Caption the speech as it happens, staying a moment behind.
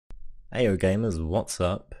Heyo gamers, what's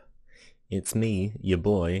up? It's me, your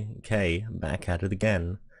boy, Kay, back at it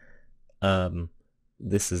again. Um,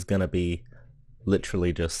 this is gonna be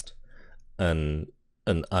literally just an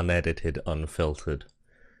unedited, unfiltered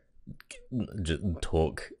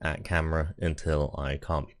talk at camera until I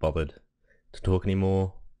can't be bothered to talk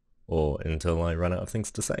anymore, or until I run out of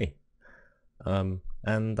things to say. And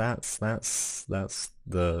that's the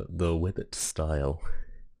Wibut style,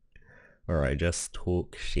 where I just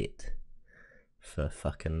talk shit for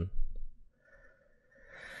fucking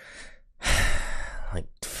like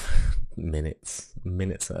minutes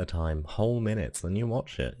at a time, whole minutes, and you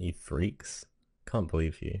watch it, you freaks. Can't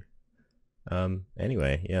believe you.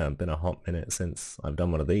 Anyway, yeah, it's been a hot minute since I've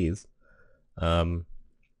done one of these. Um,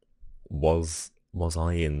 was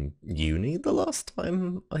I in uni the last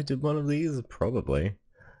time I did one of these? Probably.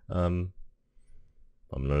 Um,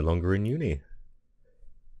 I'm no longer in uni.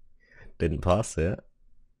 Didn't pass it,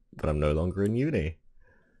 but I'm no longer in uni.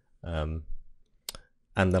 Um,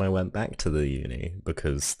 and then I went back to the uni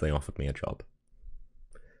because they offered me a job.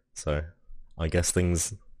 So I guess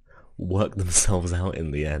things work themselves out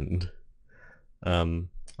in the end.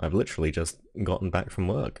 I've literally just gotten back from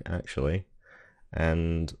work, actually,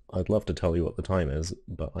 and I'd love to tell you what the time is,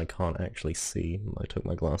 but I can't actually see. I took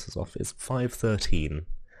my glasses off. It's 5:13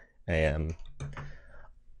 a.m.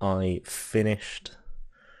 I finished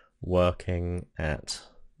working at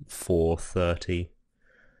 4:30.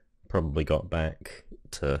 Probably got back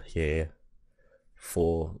to here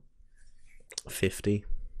 4:50.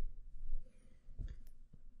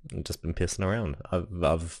 I've just been pissing around.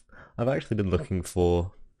 I've actually been looking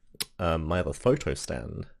for my other photo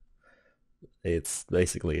stand. It's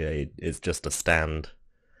basically it's just a stand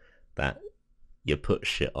that you put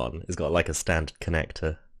shit on. It's got like a standard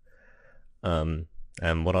connector. And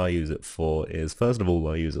what I use it for is, first of all,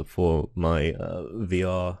 I use it for my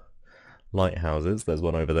VR lighthouses. There's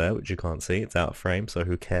one over there which you can't see. It's out of frame, so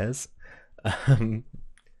who cares? Um,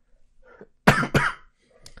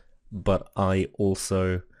 but I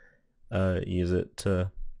also use it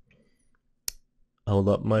to hold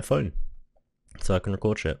up my phone so I can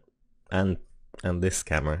record shit, and this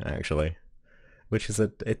camera actually, which is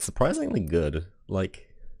it's surprisingly good. Like,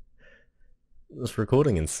 it's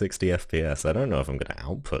recording in 60 FPS. I don't know if I'm gonna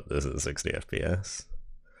output this at 60 FPS,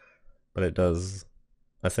 but it does.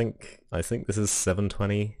 I think this is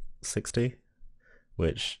 720 60,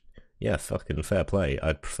 which, yeah, fucking fair play.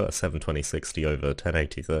 I'd prefer 720 60 over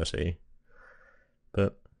 1080 30,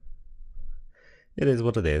 but it is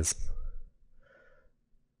what it is.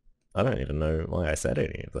 I don't even know why I said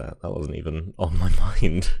any of that. That wasn't even on my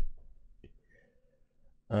mind.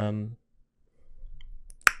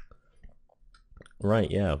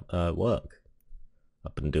 Right, yeah, work.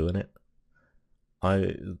 I've been doing it.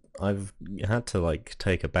 I've had to like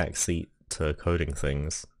take a back seat to coding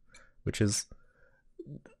things, which is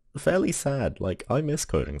fairly sad. Like, I miss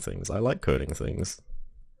coding things. I like coding things.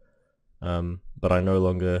 But I no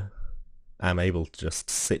longer am able to just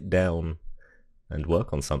sit down and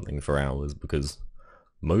work on something for hours because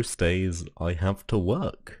most days I have to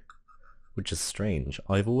work, which is strange.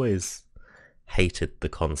 I've always hated the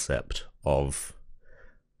concept of,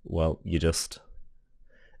 well, you just,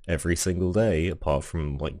 every single day, apart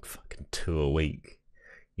from like fucking 2 a week,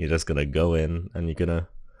 you're just gonna go in and you're gonna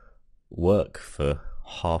work for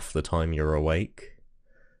half the time you're awake,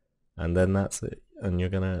 and then that's it, and you're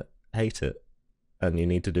gonna hate it, and you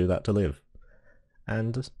need to do that to live.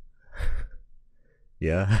 And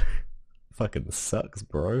yeah, fucking sucks,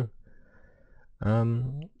 bro.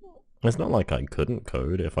 Um, it's not like I couldn't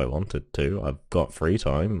code if I wanted to. I've got free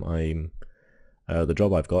time. The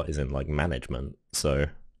job I've got is in like management, so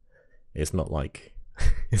it's not like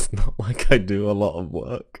it's not like I do a lot of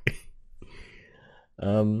work.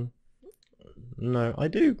 um, no, I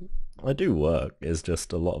do work. It's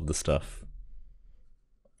just a lot of the stuff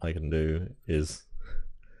I can do is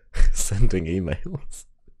sending emails.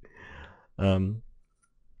 Um,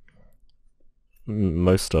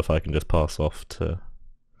 most stuff I can just pass off to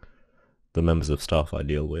the members of staff I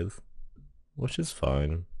deal with, which is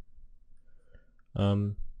fine.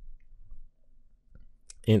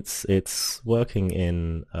 It's working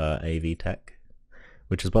in AV tech,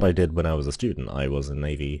 which is what I did when I was a student. I was an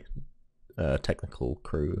AV technical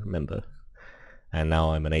crew member, and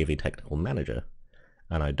now I'm an AV technical manager,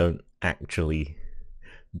 and I don't actually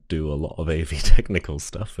do a lot of AV technical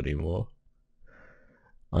stuff anymore.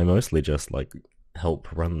 I mostly just like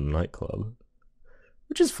help run the nightclub,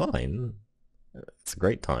 which is fine. It's a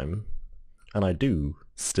great time, and I do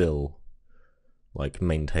still like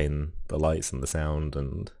maintain the lights and the sound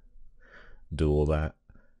and do all that,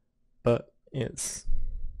 but it's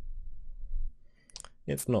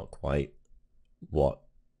It's not quite what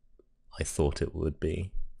I thought it would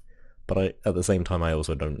be. But at the same time, I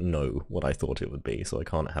also don't know what I thought it would be, so I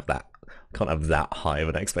can't have that high of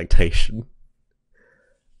an expectation.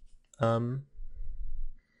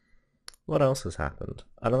 What else has happened?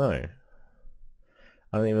 I don't know.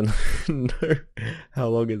 I don't even know how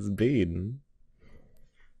long it's been.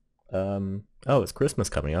 Oh, it's Christmas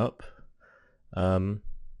coming up. I'm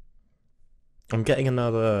getting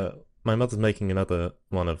another. My mother's making another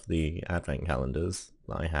one of the advent calendars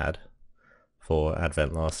that I had for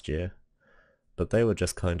Advent last year, but they were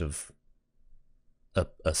just kind of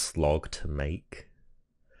a slog to make.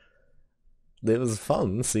 It was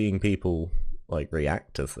fun seeing people like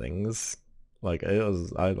react to things. Like it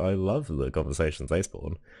was, I love the conversations they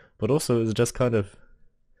spawn, but also it was just kind of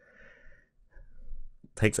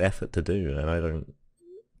takes effort to do, and I don't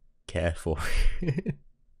care for it.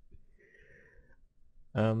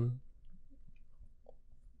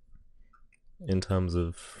 In terms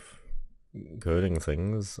of coding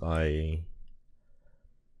things, a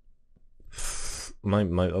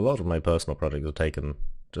lot of my personal projects have taken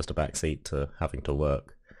just a backseat to having to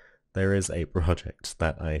work. There is a project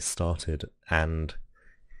that I started and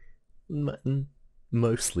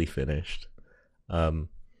mostly finished. One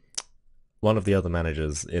of the other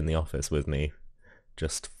managers in the office with me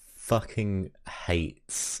just fucking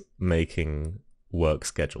hates making work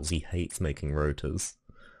schedules. He hates making rotas.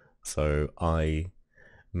 So I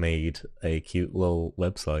made a cute little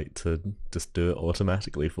website to just do it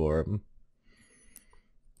automatically for him.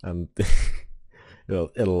 And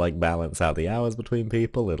it'll like balance out the hours between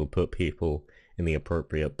people. It'll put people in the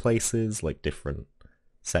appropriate places, like different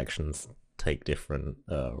sections take different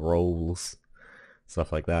roles,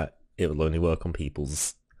 stuff like that. It will only work on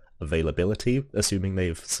people's availability, assuming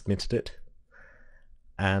they've submitted it.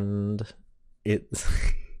 And it's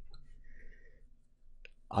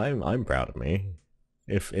I'm proud of me.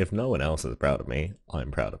 If no one else is proud of me,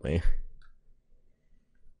 I'm proud of me.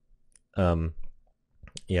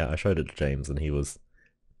 Yeah, I showed it to James and he was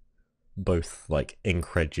both like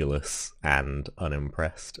incredulous and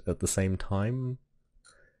unimpressed at the same time.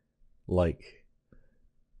 Like,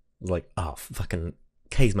 oh, fucking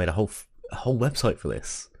Kay's made a whole website for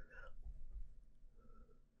this.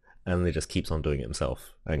 And he just keeps on doing it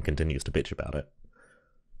himself and continues to bitch about it.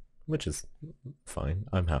 Which is fine.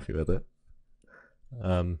 I'm happy with it.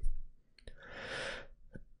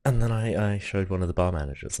 And then I showed one of the bar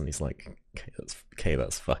managers and he's like,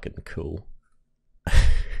 that's fucking cool.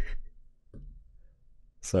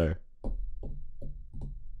 So,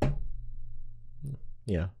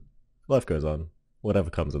 yeah. Life goes on. Whatever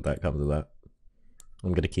comes of that, comes of that.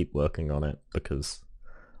 I'm gonna keep working on it because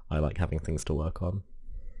I like having things to work on.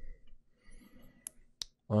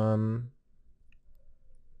 Oh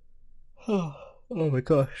my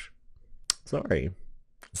gosh. Sorry.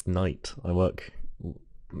 It's night. I work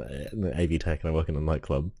in the AV Tech and I work in a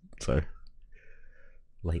nightclub, so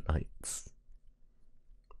late nights.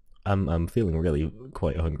 I'm feeling really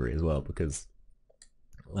quite hungry as well because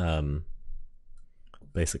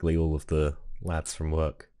basically all of the lads from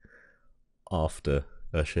work after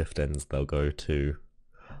a shift ends they'll go to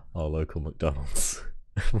our local McDonald's.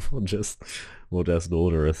 we'll just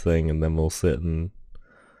order a thing and then we'll sit and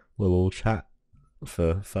we'll all chat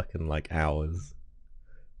for fucking like hours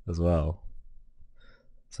as well.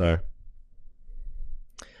 So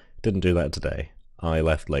didn't do that today. I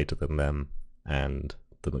left later than them and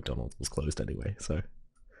the McDonald's was closed anyway, so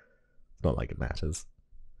it's not like it matters.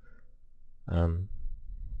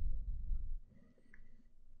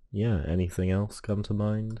 Yeah, anything else come to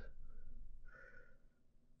mind?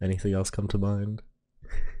 Anything else come to mind?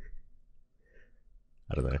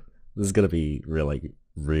 I don't know. This is gonna be really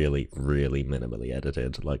minimally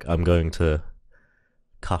edited. Like, I'm going to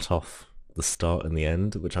cut off the start and the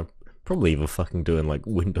end, which I'm probably even fucking doing like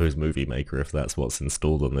Windows Movie Maker if that's what's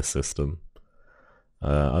installed on this system.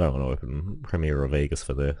 I don't want to open Premiere or Vegas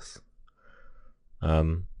for this.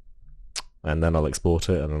 And then I'll export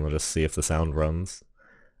it and then I'll just see if the sound runs.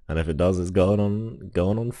 And if it does, it's going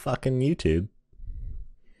on fucking YouTube.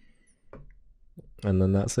 And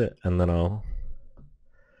then that's it. And then I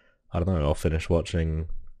don't know, I'll finish watching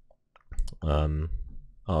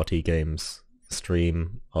RT Games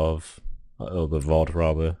stream of, or the VOD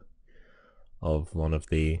rather, of one of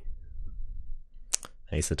the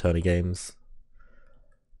Ace Attorney games.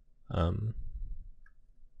 I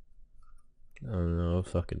don't know,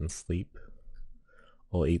 fucking sleep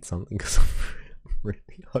or eat something because I'm really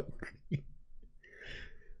hungry.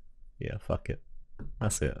 Yeah, fuck it.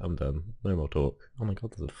 That's it, I'm done. No more talk. Oh my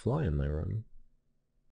god, there's a fly in my room.